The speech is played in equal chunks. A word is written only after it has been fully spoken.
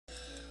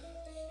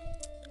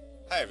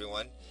Hi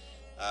everyone,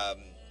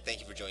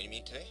 thank you for joining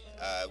me today.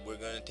 We're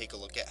going to take a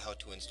look at how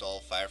to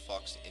install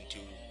Firefox into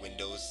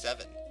Windows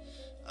 7.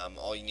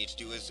 All you need to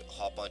do is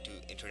hop onto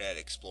Internet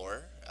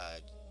Explorer,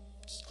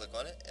 just click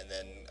on it, and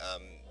then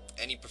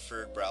any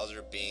preferred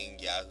browser, Bing,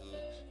 Yahoo,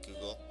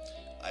 Google.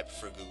 I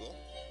prefer Google.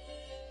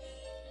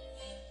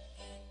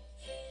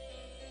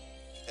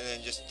 And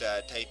then just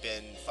type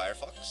in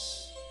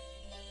Firefox.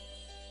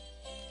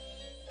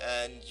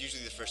 And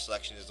usually the first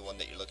selection is the one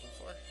that you're looking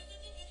for.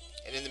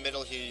 And in the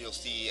middle here you'll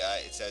see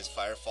it says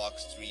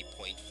Firefox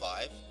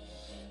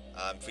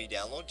 3.5 free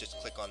download. Just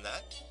click on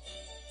that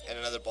and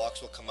another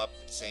box will come up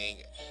saying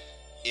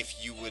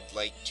if you would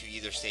like to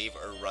either save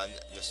or run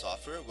the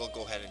software. We'll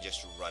go ahead and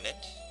just run it.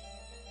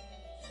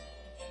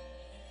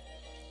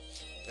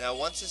 Now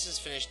once this is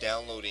finished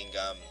downloading,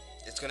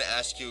 it's going to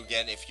ask you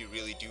again if you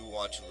really do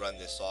want to run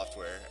this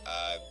software.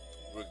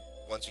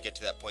 Once we get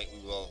to that point,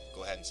 we will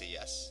go ahead and say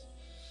yes.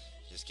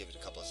 Just give it a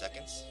couple of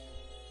seconds.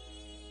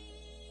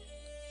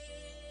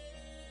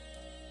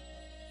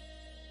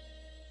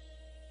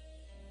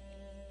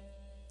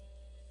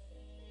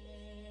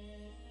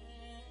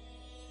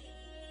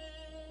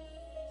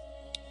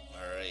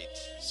 Alright,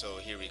 so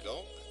here we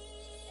go.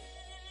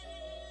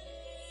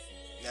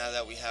 Now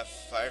that we have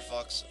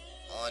Firefox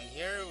on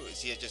here,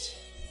 see it just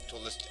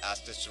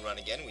asked us to run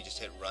again. We just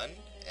hit run,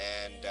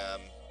 and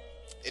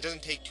it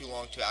doesn't take too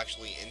long to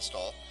actually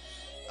install.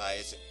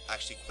 It's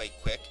actually quite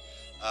quick.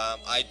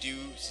 I do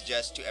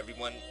suggest to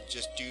everyone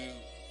just do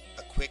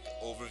a quick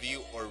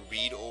overview or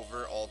read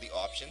over all the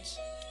options.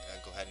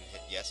 Go ahead and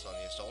hit yes on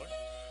the installer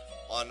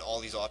on all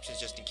these options,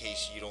 just in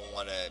case you don't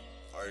want to,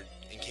 or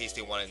in case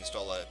they want to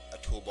install a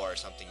toolbar or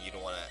something, you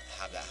don't want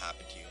to have that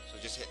happen to you. So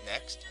just hit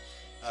next.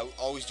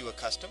 Always do a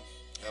custom.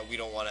 We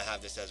don't want to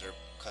have this as our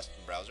custom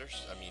browsers,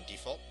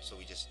 default, so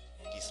we just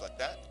deselect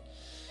that.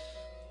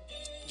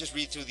 Just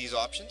read through these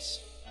options.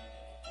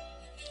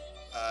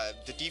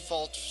 The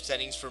default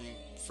settings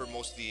for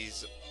most of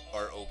these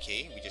are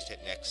okay. We just hit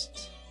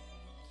next.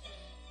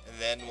 And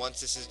then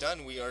once this is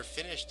done, we are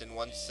finished. And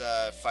once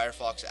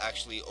Firefox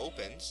actually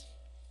opens,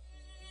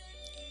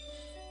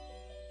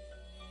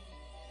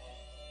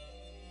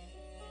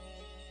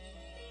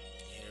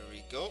 here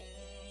we go.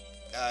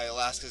 It'll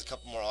ask us a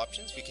couple more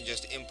options. We can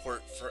just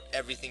import for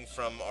everything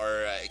from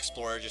our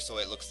Explorer just so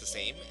it looks the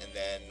same. And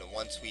then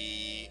once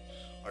we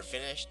are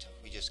finished,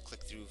 we just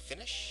click through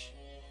Finish.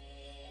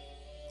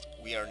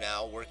 We are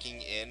now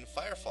working in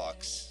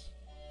Firefox.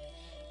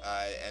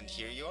 And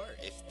here you are.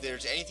 If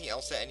there's anything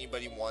else that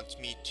anybody wants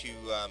me to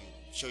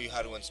show you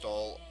how to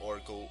install or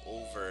go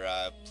over,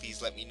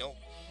 please let me know.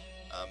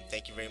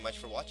 Thank you very much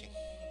for watching.